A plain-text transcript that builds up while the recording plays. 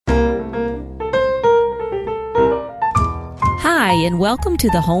Hi, and welcome to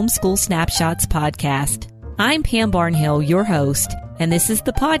the Homeschool Snapshots podcast. I'm Pam Barnhill, your host, and this is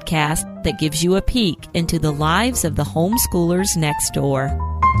the podcast that gives you a peek into the lives of the homeschoolers next door.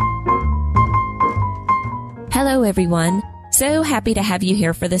 Hello, everyone. So happy to have you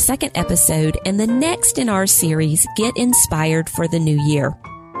here for the second episode and the next in our series, Get Inspired for the New Year.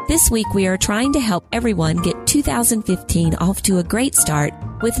 This week, we are trying to help everyone get 2015 off to a great start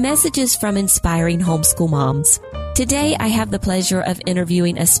with messages from inspiring homeschool moms. Today, I have the pleasure of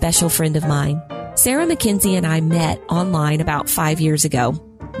interviewing a special friend of mine. Sarah Mackenzie and I met online about 5 years ago.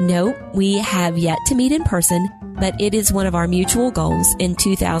 No, we have yet to meet in person, but it is one of our mutual goals in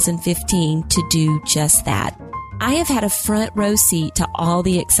 2015 to do just that. I have had a front row seat to all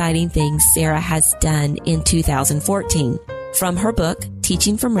the exciting things Sarah has done in 2014, from her book,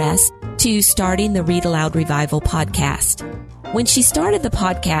 Teaching from Rest, to starting the Read Aloud Revival podcast. When she started the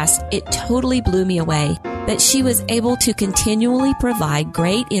podcast, it totally blew me away that she was able to continually provide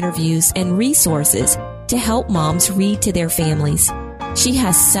great interviews and resources to help moms read to their families. She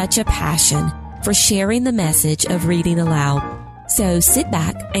has such a passion for sharing the message of reading aloud. So sit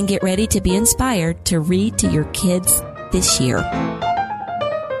back and get ready to be inspired to read to your kids this year.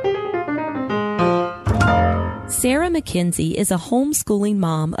 Sarah Mackenzie is a homeschooling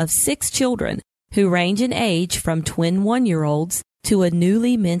mom of 6 children who range in age from twin 1-year-olds to a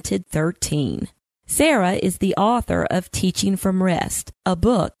newly minted 13. Sarah is the author of Teaching from Rest, a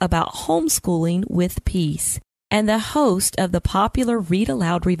book about homeschooling with peace, and the host of the popular Read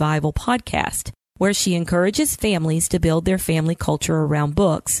Aloud Revival podcast, where she encourages families to build their family culture around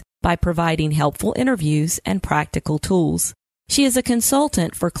books by providing helpful interviews and practical tools. She is a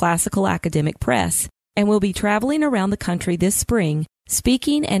consultant for Classical Academic Press and will be traveling around the country this spring,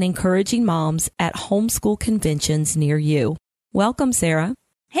 speaking and encouraging moms at homeschool conventions near you. Welcome, Sarah.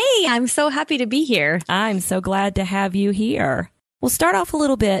 Hey, I'm so happy to be here. I'm so glad to have you here. We'll start off a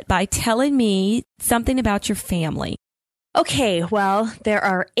little bit by telling me something about your family. Okay, well, there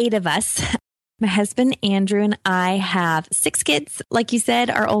are 8 of us. My husband, Andrew, and I have 6 kids. Like you said,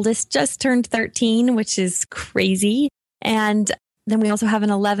 our oldest just turned 13, which is crazy. And then we also have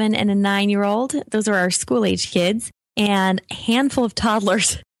an 11 and a 9-year-old. Those are our school-age kids. And a handful of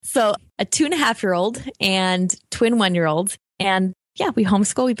toddlers. So a 2.5-year-old and twin 1-year-olds. And yeah, we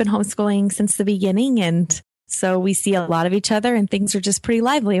homeschool. We've been homeschooling since the beginning. And so we see a lot of each other and things are just pretty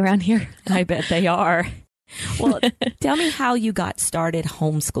lively around here. I bet they are. Well, tell me how you got started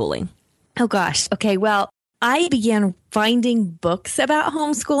homeschooling. Oh, gosh. Okay. Well, I began finding books about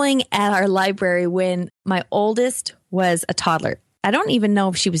homeschooling at our library when my oldest was a toddler. I don't even know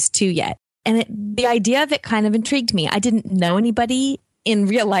if she was 2 yet. And the idea of it kind of intrigued me. I didn't know anybody in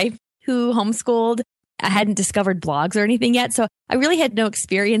real life who homeschooled. I hadn't discovered blogs or anything yet. So I really had no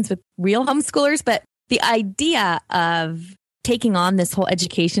experience with real homeschoolers. But the idea of taking on this whole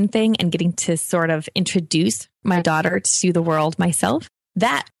education thing and getting to sort of introduce my daughter to the world myself,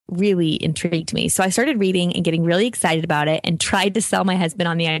 that really intrigued me. So I started reading and getting really excited about it and tried to sell my husband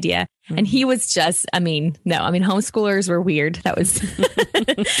on the idea. And he was just, homeschoolers were weird. That was,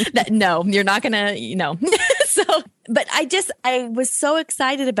 no, you're not going to, So, but I was so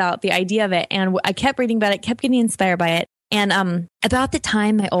excited about the idea of it. And I kept reading about it, kept getting inspired by it. And about the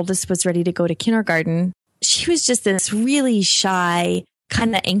time my oldest was ready to go to kindergarten, she was just this really shy,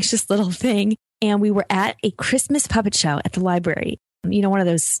 kind of anxious little thing. And we were at a Christmas puppet show at the library. One of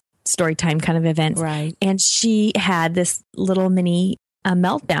those story time kind of events. Right. And she had this little mini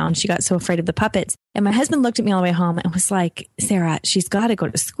meltdown. She got so afraid of the puppets. And my husband looked at me on the way home and was like, Sarah, she's got to go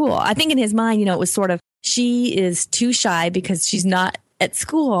to school. I think in his mind, it was sort of, she is too shy because she's not at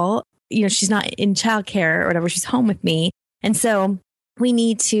school. She's not in childcare or whatever. She's home with me. And so we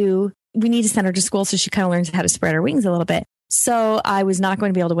need to send her to school so she kind of learns how to spread her wings a little bit. So I was not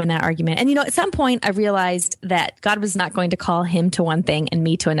going to be able to win that argument. And, at some point I realized that God was not going to call him to one thing and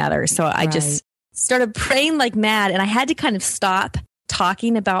me to another. So I just started praying like mad, and I had to kind of stop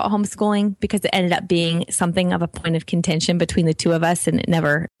talking about homeschooling because it ended up being something of a point of contention between the two of us, and it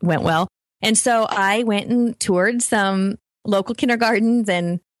never went well. And so I went and toured some local kindergartens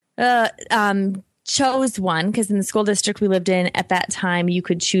and chose one, because in the school district we lived in at that time, you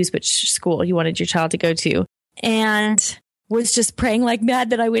could choose which school you wanted your child to go to. And was just praying like mad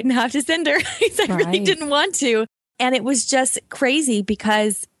that I wouldn't have to send her because I really didn't want to. And it was just crazy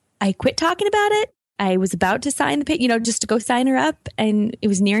because I quit talking about it. I was about to sign the paper, just to go sign her up. And it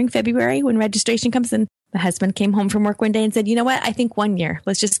was nearing February when registration comes. And my husband came home from work one day and said, you know what? I think 1 year.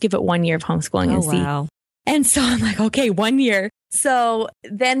 Let's just give it 1 year of homeschooling and see. Wow. And so I'm like, okay, 1 year. So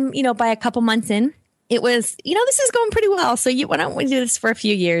then, by a couple months in, it was, this is going pretty well. So why don't we do this for a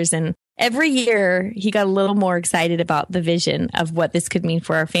few years? And every year he got a little more excited about the vision of what this could mean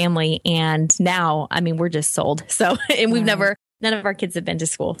for our family. And now, I mean, we're just sold. So, and none of our kids have been to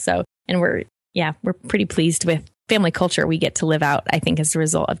school. So, and we're pretty pleased with family culture we get to live out, I think, as a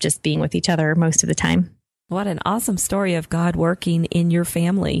result of just being with each other most of the time. What an awesome story of God working in your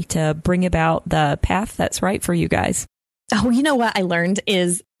family to bring about the path that's right for you guys. Oh, you know what I learned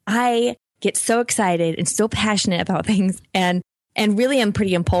is I get so excited and so passionate about things and really am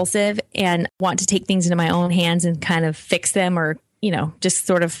pretty impulsive and want to take things into my own hands and kind of fix them or, just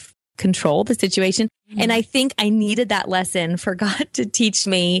sort of control the situation. Mm-hmm. And I think I needed that lesson for God to teach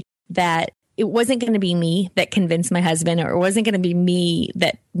me that it wasn't going to be me that convinced my husband, or it wasn't going to be me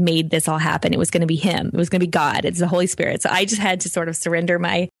that made this all happen. It was going to be him. It was going to be God. It's the Holy Spirit. So I just had to sort of surrender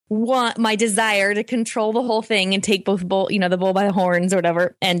my desire to control the whole thing and take the bull by the horns or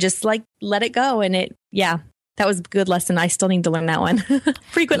whatever, and just like let it go. And that was a good lesson. I still need to learn that one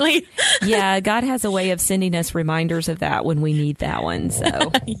frequently. Yeah. God has a way of sending us reminders of that when we need that one.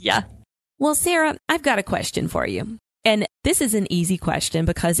 So yeah. Well, Sarah, I've got a question for you. And this is an easy question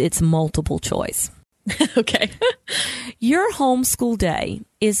because it's multiple choice. Okay. Your homeschool day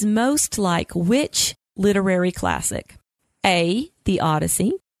is most like which literary classic? A, The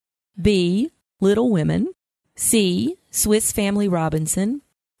Odyssey. B, Little Women. C, Swiss Family Robinson.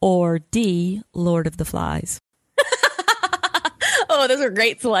 Or D, Lord of the Flies. Oh, those are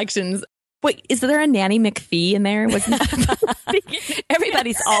great selections. Wait, is there a Nanny McPhee in there?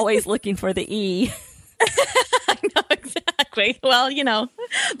 Everybody's always looking for the E. I know, exactly. Well,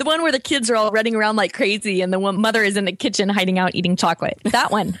 the one where the kids are all running around like crazy and the one mother is in the kitchen hiding out eating chocolate.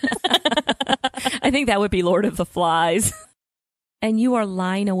 That one. I think that would be Lord of the Flies. And you are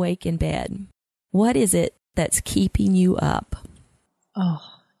lying awake in bed. What is it that's keeping you up? Oh,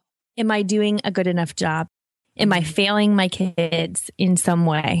 am I doing a good enough job? Am I failing my kids in some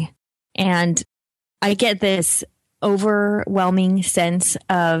way? And I get this overwhelming sense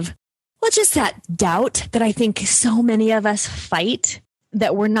of, just that doubt that I think so many of us fight,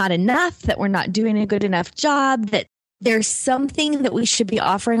 that we're not enough, that we're not doing a good enough job, that there's something that we should be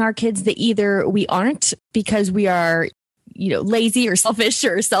offering our kids that either we aren't because we are, lazy or selfish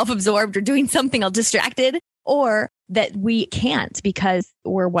or self-absorbed or doing something else distracted, or that we can't because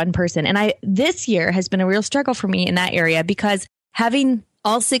we're one person. And this year has been a real struggle for me in that area, because having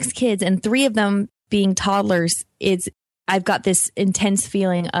all 6 kids and 3 of them being toddlers I've got this intense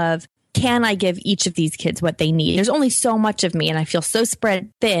feeling of, can I give each of these kids what they need? There's only so much of me and I feel so spread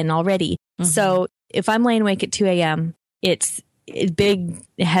thin already. Mm-hmm. So if I'm laying awake at 2 a.m., it's big,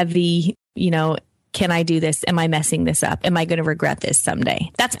 heavy, can I do this? Am I messing this up? Am I going to regret this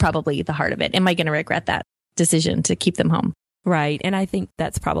someday? That's probably the heart of it. Am I going to regret that decision to keep them home? Right. And I think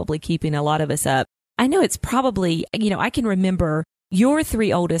that's probably keeping a lot of us up. I know it's probably, I can remember your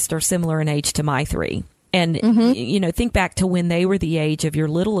 3 oldest are similar in age to my 3. And, think back to when they were the age of your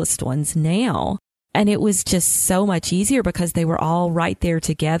littlest ones now. And it was just so much easier because they were all right there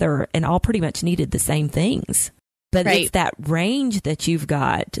together and all pretty much needed the same things. But It's that range that you've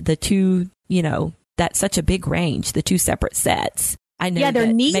got, the 2, that's such a big range, the 2 separate sets. I know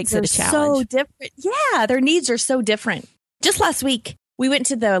their needs makes it a challenge. So different. Yeah, their needs are so different. Just last week, we went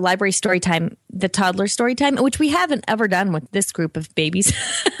to the library story time, the toddler story time, which we haven't ever done with this group of babies.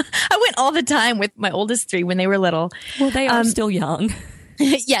 I went all the time with my oldest 3 when they were little. Well, they are still young.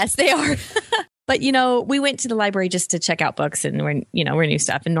 Yes, they are. But, we went to the library just to check out books and renew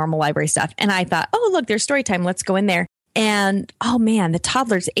stuff and normal library stuff. And I thought, oh, look, there's story time. Let's go in there. And oh, man, the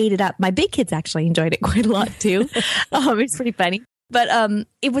toddlers ate it up. My big kids actually enjoyed it quite a lot, too. It's pretty funny. But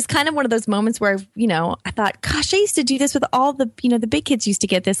it was kind of one of those moments where, I thought, gosh, I used to do this with all the, the big kids used to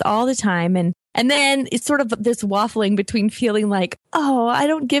get this all the time. And then it's sort of this waffling between feeling like, oh, I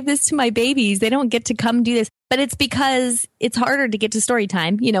don't give this to my babies. They don't get to come do this. But it's because it's harder to get to story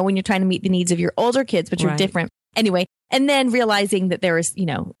time, when you're trying to meet the needs of your older kids, which are different. Anyway, and then realizing that there is,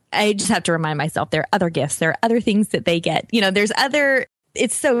 I just have to remind myself there are other gifts. There are other things that they get.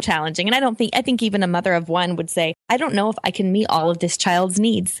 It's so challenging. And I think even a mother of one would say, I don't know if I can meet all of this child's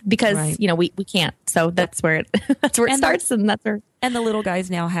needs because, we can't. So that's where it starts. And the little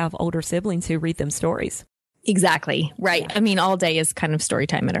guys now have older siblings who read them stories. Exactly. Right. Yeah. I mean, all day is kind of story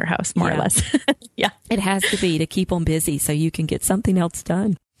time at our house, more or less. Yeah. It has to be to keep them busy so you can get something else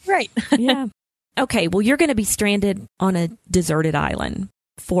done. Right. Yeah. Okay. Well, you're going to be stranded on a deserted island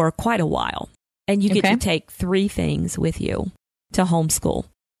for quite a while. And you get to take 3 things with you to homeschool.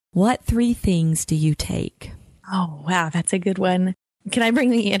 What 3 things do you take? Oh, wow. That's a good one. Can I bring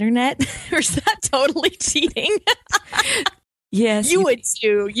the internet? Or is that totally cheating? Yes. You would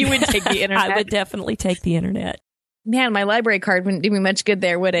too. You would take the internet. I would definitely take the internet. Man, my library card wouldn't do me much good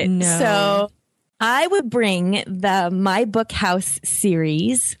there, would it? No. So I would bring the My Book House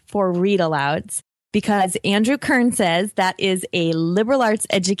series for read alouds because Andrew Kern says that is a liberal arts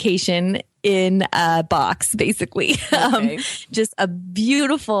education in a box, basically. Okay. Just a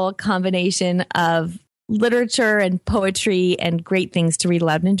beautiful combination of literature and poetry and great things to read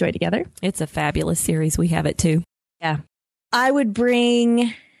aloud and enjoy together. It's a fabulous series. We have it too. Yeah. I would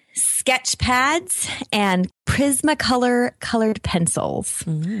bring sketch pads and Prismacolor colored pencils.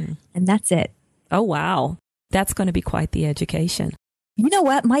 And that's it. Oh, wow. That's going to be quite the education. You know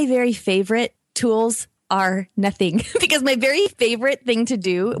what? My very favorite tools are nothing because my very favorite thing to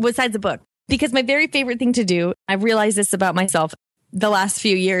do, besides a book, because my very favorite thing to do, I've realized this about myself the last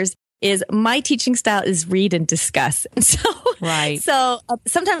few years, is my teaching style is read and discuss. So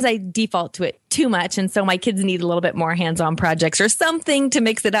sometimes I default to it too much. And so my kids need a little bit more hands-on projects or something to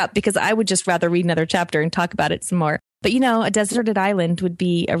mix it up because I would just rather read another chapter and talk about it some more. But, a deserted island would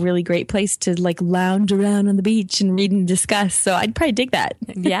be a really great place to lounge around on the beach and read and discuss. So I'd probably dig that.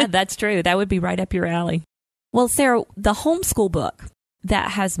 Yeah, that's true. That would be right up your alley. Well, Sarah, the homeschool book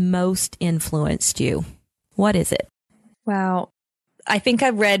that has most influenced you, what is it? Wow. I think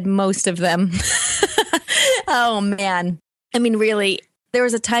I've read most of them. Oh, man. I mean, really, there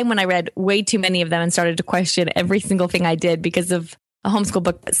was a time when I read way too many of them and started to question every single thing I did because of a homeschool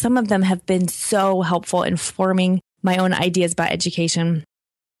book. But some of them have been so helpful in forming my own ideas about education.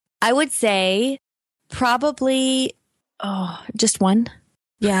 I would say probably, just one.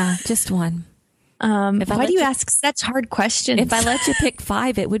 Yeah, just one. Why do you ask such hard questions? If I let you pick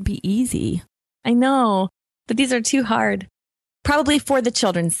 5, it would be easy. I know, but these are too hard. Probably For the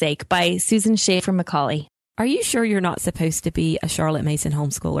Children's Sake by Susan Schaefer Macaulay. Are you sure you're not supposed to be a Charlotte Mason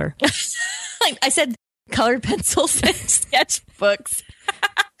homeschooler? I said colored pencils and sketchbooks,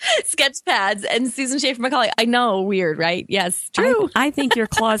 sketch pads, and Susan Schaefer Macaulay. I know, weird, right? Yes, true. I think you're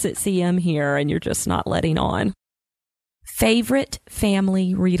closet CM here, and you're just not letting on. Favorite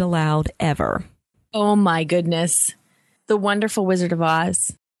family read aloud ever? Oh my goodness. The Wonderful Wizard of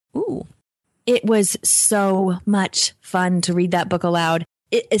Oz. Ooh. It was so much fun to read that book aloud.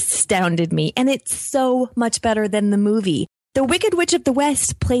 It astounded me. And it's so much better than the movie. The Wicked Witch of the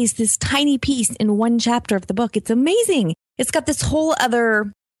West plays this tiny piece in one chapter of the book. It's amazing. It's got this whole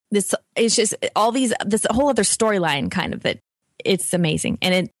other, this whole other storyline kind of that. It's amazing.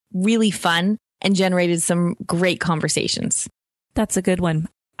 And it's really fun and generated some great conversations. That's a good one.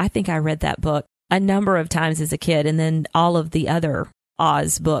 I think I read that book a number of times as a kid, and then all of the other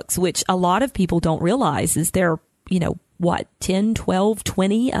Oz books, which a lot of people don't realize is there, 10, 12,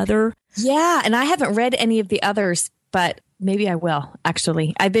 20 other. Yeah. And I haven't read any of the others, but maybe I will,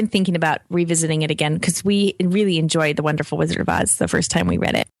 actually. I've been thinking about revisiting it again because we really enjoyed The Wonderful Wizard of Oz the first time we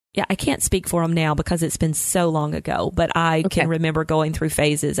read it. Yeah, I can't speak for them now because it's been so long ago, but I can remember going through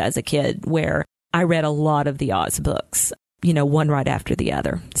phases as a kid where I read a lot of the Oz books, one right after the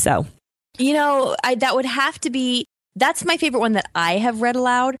other. So, that would have to be, that's my favorite one that I have read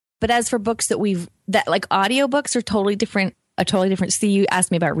aloud. But as for books that audiobooks are totally different. See, you asked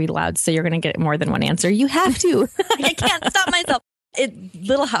me about read aloud, so you're going to get more than one answer. You have to. I can't stop myself.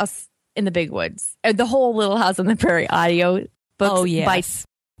 Little House in the Big Woods, the whole Little House on the Prairie audio books. Oh, yes.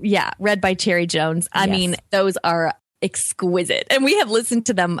 Read by Cherry Jones. I mean, those are exquisite. And we have listened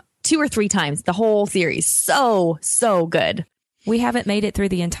to them 2 or 3 times, the whole series. So, so good. We haven't made it through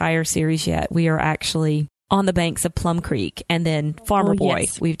the entire series yet. We are actually on the banks of Plum Creek, and then Farmer Boy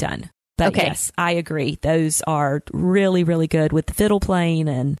we've done. But yes, I agree. Those are really, really good with the fiddle playing.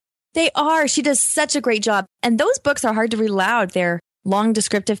 And they are. She does such a great job. And those books are hard to read aloud. They're long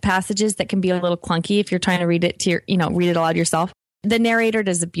descriptive passages that can be a little clunky if you're trying to read it to read it aloud yourself. The narrator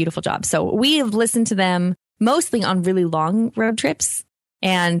does a beautiful job. So we have listened to them mostly on really long road trips,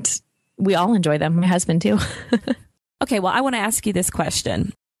 and we all enjoy them. My husband too. Okay, well, I want to ask you this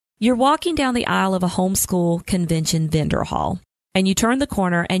question. You're walking down the aisle of a homeschool convention vendor hall, and you turn the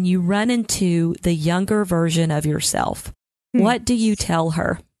corner and you run into the younger version of yourself. What do you tell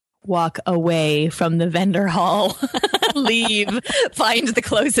her? Walk away from the vendor hall. Leave. Find the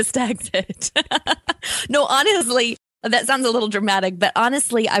closest exit. No, honestly, that sounds a little dramatic, but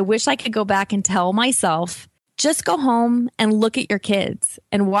honestly, I wish I could go back and tell myself, just go home and look at your kids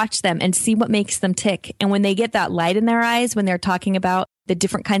and watch them and see what makes them tick. And when they get that light in their eyes, when they're talking about the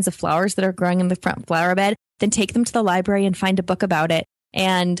different kinds of flowers that are growing in the front flower bed, then take them to the library and find a book about it.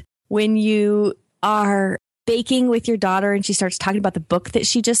 And when you are baking with your daughter and she starts talking about the book that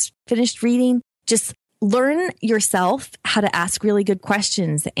she just finished reading, just learn yourself how to ask really good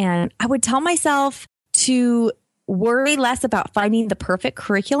questions. And I would tell myself to worry less about finding the perfect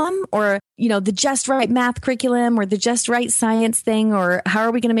curriculum or, the just right math curriculum or the just right science thing, or how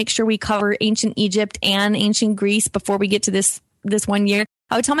are we going to make sure we cover ancient Egypt and ancient Greece before we get to this one year.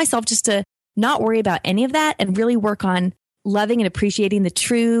 I would tell myself just to not worry about any of that and really work on loving and appreciating the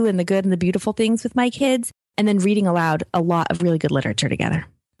true and the good and the beautiful things with my kids, and then reading aloud a lot of really good literature together.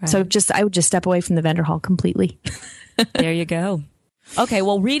 Right. So I would just step away from the vendor hall completely. There you go. Okay,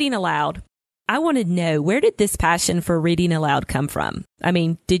 well, reading aloud. I want to know, where did this passion for reading aloud come from? I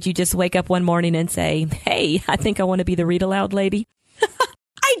mean, did you just wake up one morning and say, hey, I think I want to be the read aloud lady?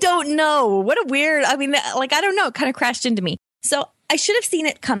 I don't know. What a weird, I don't know. It kind of crashed into me. So I should have seen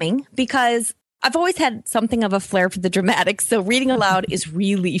it coming because I've always had something of a flair for the dramatic. So reading aloud is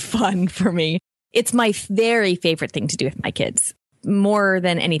really fun for me. It's my very favorite thing to do with my kids, more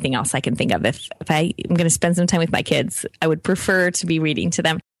than anything else I can think of. If I am going to spend some time with my kids, I would prefer to be reading to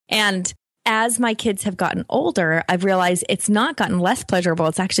them. And as my kids have gotten older, I've realized it's not gotten less pleasurable.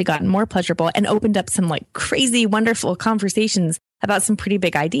 It's actually gotten more pleasurable and opened up some crazy, wonderful conversations about some pretty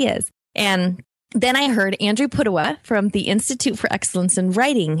big ideas. And then I heard Andrew Pudewa from the Institute for Excellence in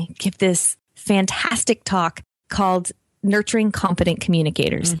Writing give this fantastic talk called Nurturing Competent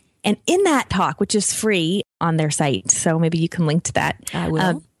Communicators. And in that talk, which is free on their site, so maybe you can link to that. I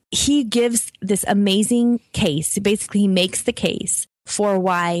will. He gives this amazing case. Basically, he makes the case for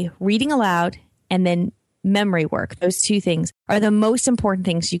why reading aloud and then memory work, those two things, are the most important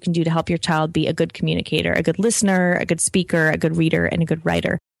things you can do to help your child be a good communicator, a good listener, a good speaker, a good reader, and a good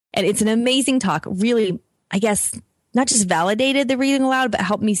writer. And it's an amazing talk. Really, I guess, not just validated the reading aloud, but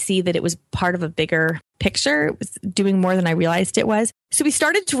helped me see that it was part of a bigger picture. It was doing more than I realized it was. So we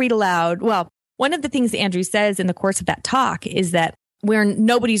started to read aloud. Well, one of the things Andrew says in the course of that talk is that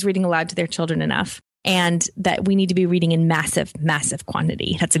nobody's reading aloud to their children enough, and that we need to be reading in massive, massive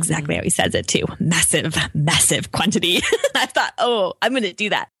quantity. That's exactly how he says it too. Massive, massive quantity. I thought, I'm going to do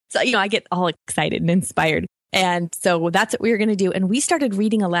that. So, I get all excited and inspired. And so that's what we were going to do. And we started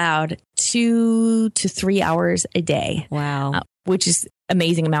reading aloud 2 to 3 hours a day. Wow. Which is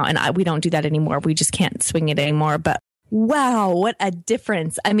amazing amount. And we don't do that anymore. We just can't swing it anymore. But wow, what a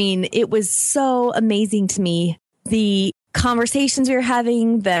difference. I mean, it was so amazing to me. The conversations we were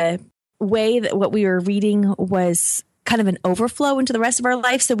having, the way that what we were reading was kind of an overflow into the rest of our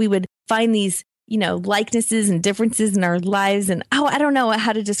life. So we would find these, likenesses and differences in our lives. And I don't know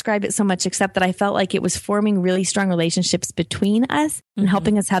how to describe it so much, except that I felt like it was forming really strong relationships between us and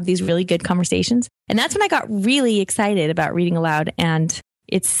helping us have these really good conversations. And that's when I got really excited about reading aloud. And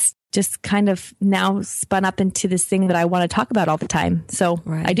it's just kind of now spun up into this thing that I want to talk about all the time. So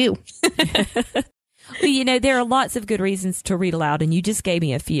right. I do. Well, there are lots of good reasons to read aloud, and you just gave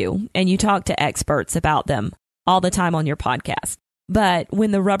me a few, and you talk to experts about them all the time on your podcast. But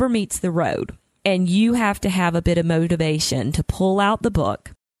when the rubber meets the road and you have to have a bit of motivation to pull out the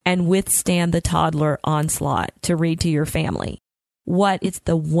book and withstand the toddler onslaught to read to your family, what is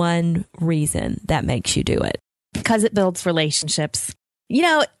the one reason that makes you do it? Because it builds relationships.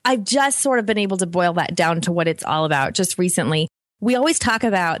 I've just sort of been able to boil that down to what it's all about just recently. We always talk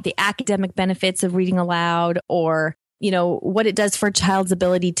about the academic benefits of reading aloud, or, what it does for a child's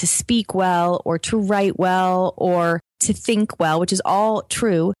ability to speak well or to write well or to think well, which is all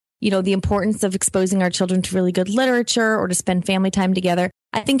true. The importance of exposing our children to really good literature or to spend family time together.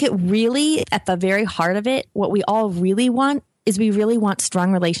 I think it really, at the very heart of it, what we all really want is we really want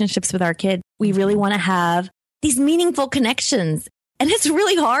strong relationships with our kids. We really want to have these meaningful connections. And it's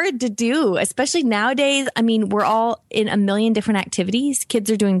really hard to do, especially nowadays. I mean, we're all in a million different activities.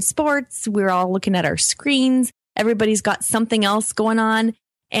 Kids are doing sports. We're all looking at our screens. Everybody's got something else going on.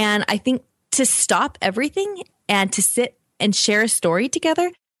 And I think to stop everything and to sit and share a story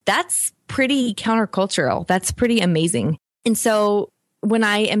together, that's pretty countercultural. That's pretty amazing. And so when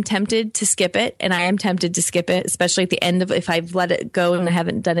I am tempted to skip it, and I am tempted to skip it, especially at the end of, if I've let it go and I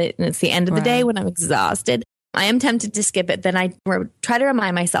haven't done it and it's the end of the day when I'm exhausted, I am tempted to skip it. Then I try to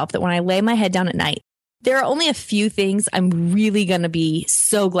remind myself that when I lay my head down at night, there are only a few things I'm really going to be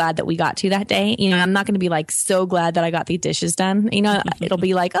so glad that we got to that day. I'm not going to be so glad that I got the dishes done. It'll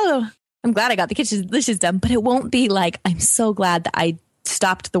be I'm glad I got the dishes done, but it won't be I'm so glad that I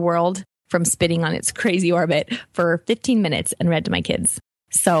stopped the world from spinning on its crazy orbit for 15 minutes and read to my kids.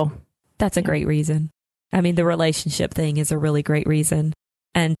 So that's a great reason. I mean, the relationship thing is a really great reason.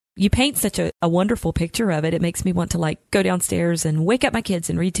 And you paint such a wonderful picture of it. It makes me want to go downstairs and wake up my kids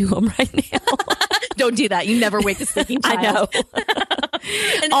and read to them right now. Don't do that. You never wake a sleeping child. I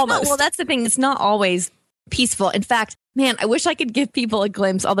know. And almost. Well, that's the thing. It's not always peaceful. In fact, man, I wish I could give people a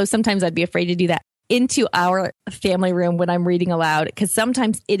glimpse, although sometimes I'd be afraid to do that, into our family room when I'm reading aloud, because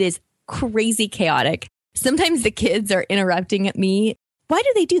sometimes it is crazy chaotic. sometimes the kids are interrupting at me. Why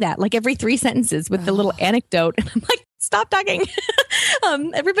do they do that? Like every 3 sentences with the little anecdote. And I'm like, stop talking.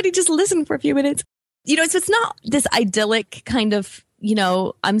 Everybody just listen for a few minutes. So it's not this idyllic kind of,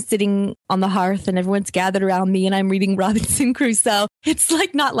 I'm sitting on the hearth and everyone's gathered around me and I'm reading Robinson Crusoe. It's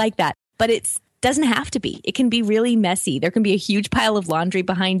like not like that, but it doesn't have to be. It can be really messy. There can be a huge pile of laundry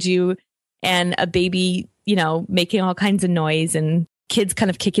behind you and a baby, making all kinds of noise and kids kind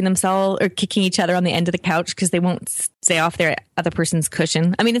of kicking themselves or kicking each other on the end of the couch because they won't stay off their other person's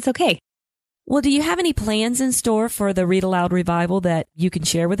cushion. I mean, it's okay. Well, do you have any plans in store for the Read Aloud Revival that you can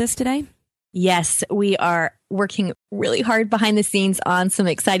share with us today? Yes, we are working really hard behind the scenes on some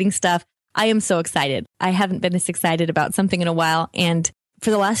exciting stuff. I am so excited. I haven't been this excited about something in a while. And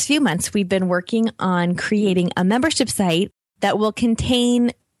for the last few months, we've been working on creating a membership site that will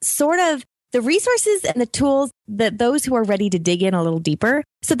contain sort of the resources and the tools that those who are ready to dig in a little deeper.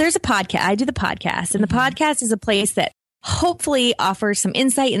 So there's a podcast. I do the podcast, and the podcast is a place that hopefully offers some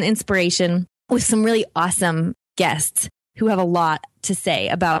insight and inspiration with some really awesome guests who have a lot to say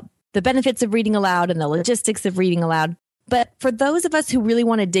about the benefits of reading aloud and the logistics of reading aloud. But for those of us who really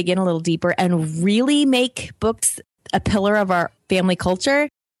want to dig in a little deeper and really make books a pillar of our family culture,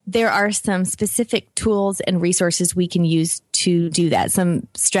 there are some specific tools and resources we can use to do that, some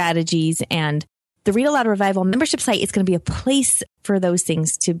strategies. And the Read Aloud Revival membership site is going to be a place for those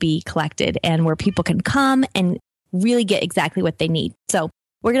things to be collected and where people can come and really get exactly what they need. So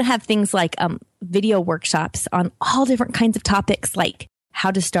we're going to have things like video workshops on all different kinds of topics, like how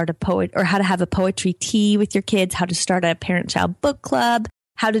to start a poet or how to have a poetry tea with your kids, how to start a parent-child book club,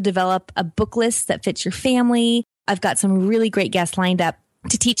 how to develop a book list that fits your family. I've got some really great guests lined up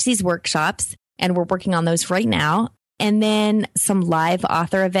to teach these workshops, and we're working on those right now. And then some live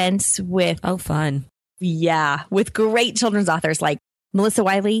author events with... Oh, fun. Yeah, with great children's authors like Melissa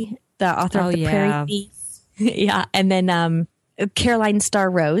Wiley, the author of The Prairie Thief. Yeah, and then Caroline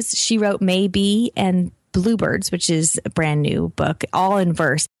Starr Rose. She wrote Maybe and Bluebirds, which is a brand new book, all in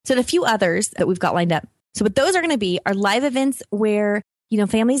verse. So, and a few others that we've got lined up. So what those are going to be are live events where,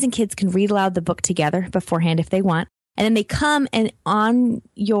 families and kids can read aloud the book together beforehand if they want. And then they come and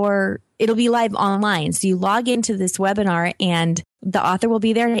it'll be live online. So you log into this webinar and the author will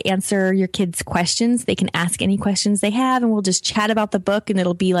be there to answer your kids' questions. They can ask any questions they have and we'll just chat about the book and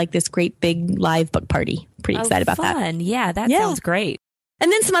it'll be like this great big live book party. Pretty excited about that. Yeah, that sounds great.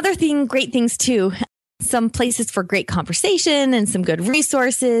 And then some other great things too. Some places for great conversation and some good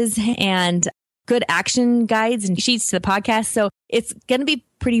resources and good action guides and sheets to the podcast. So it's going to be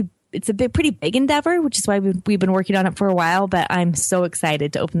pretty big endeavor, which is why we've been working on it for a while, but I'm so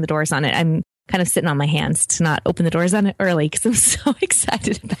excited to open the doors on it. I'm kind of sitting on my hands to not open the doors on it early because I'm so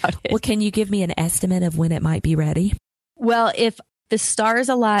excited about it. Well, can you give me an estimate of when it might be ready? Well, if the stars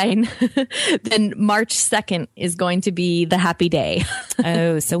align, then March 2nd is going to be the happy day.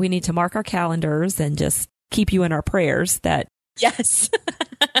 Oh, so we need to mark our calendars and just keep you in our prayers that... Yes.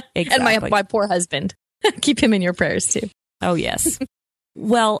 Exactly. And my poor husband. Keep him in your prayers too. Oh, yes.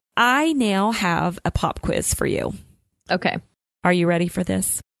 Well, I now have a pop quiz for you. Okay. Are you ready for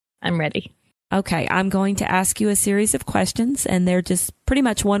this? I'm ready. Okay. I'm going to ask you a series of questions, and they're just pretty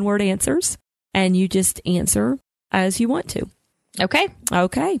much one-word answers, and you just answer as you want to. Okay.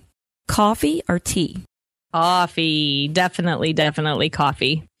 Okay. Coffee or tea? Coffee. Definitely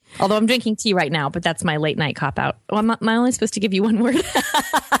coffee. Although I'm drinking tea right now, but that's my late night cop out. Well, am I only supposed to give you one word?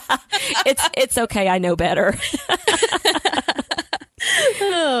 It's okay. I know better.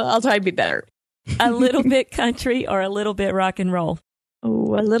 I'll try to be better. A little bit country or a little bit rock and roll?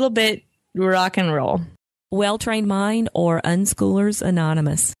 Oh, a little bit rock and roll. Well-trained mind or Unschoolers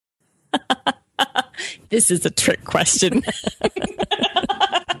Anonymous? This is a trick question.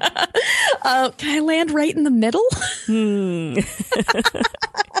 Can I land right in the middle?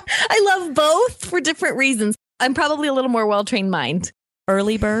 I love both for different reasons. I'm probably a little more well-trained mind.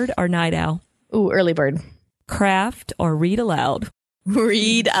 Early bird or night owl? Ooh, early bird. Craft or read aloud?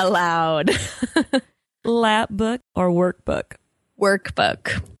 Read aloud. Lap book or workbook?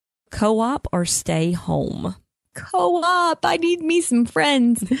 Workbook. Co-op or stay home? Co-op. I need me some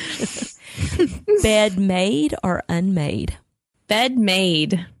friends. Bed made or unmade? Bed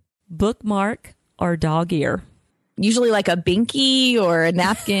made. Bookmark or dog ear? Usually like a binky or a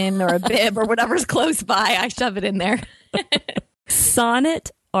napkin or a bib or whatever's close by. I shove it in there.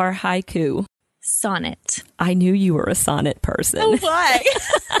 Sonnet or haiku? Sonnet. I knew you were a sonnet person. Oh, why?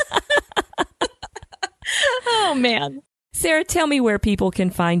 Oh, man. Sarah, tell me where people can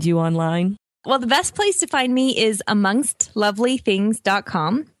find you online. Well, the best place to find me is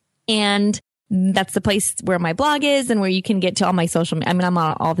amongstlovelythings.com. And That's the place where my blog is and where you can get to all my I'm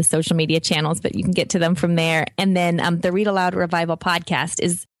on all the social media channels, but you can get to them from there. And then the Read Aloud Revival podcast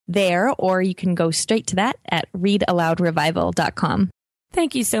is there, or you can go straight to that at readaloudrevival.com.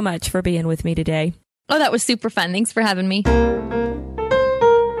 Thank you so much for being with me today. Oh, that was super fun. Thanks for having me.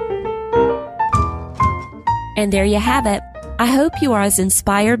 And there you have it. I hope you are as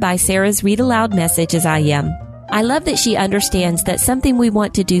inspired by Sarah's Read Aloud message as I am. I love that she understands that something we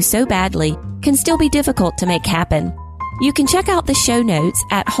want to do so badly can still be difficult to make happen. You can check out the show notes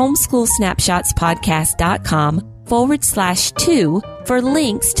at homeschoolsnapshots.com/2 for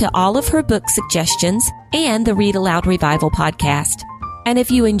links to all of her book suggestions and the Read Aloud Revival podcast. And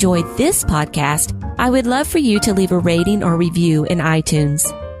if you enjoyed this podcast, I would love for you to leave a rating or review in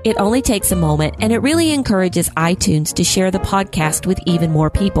iTunes. It only takes a moment, and it really encourages iTunes to share the podcast with even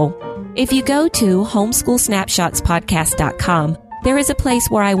more people. If you go to homeschoolsnapshotspodcast.com, there is a place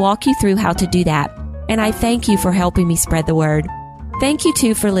where I walk you through how to do that, and I thank you for helping me spread the word. Thank you,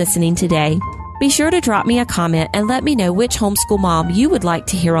 too, for listening today. Be sure to drop me a comment and let me know which homeschool mom you would like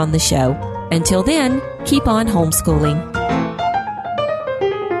to hear on the show. Until then, keep on homeschooling.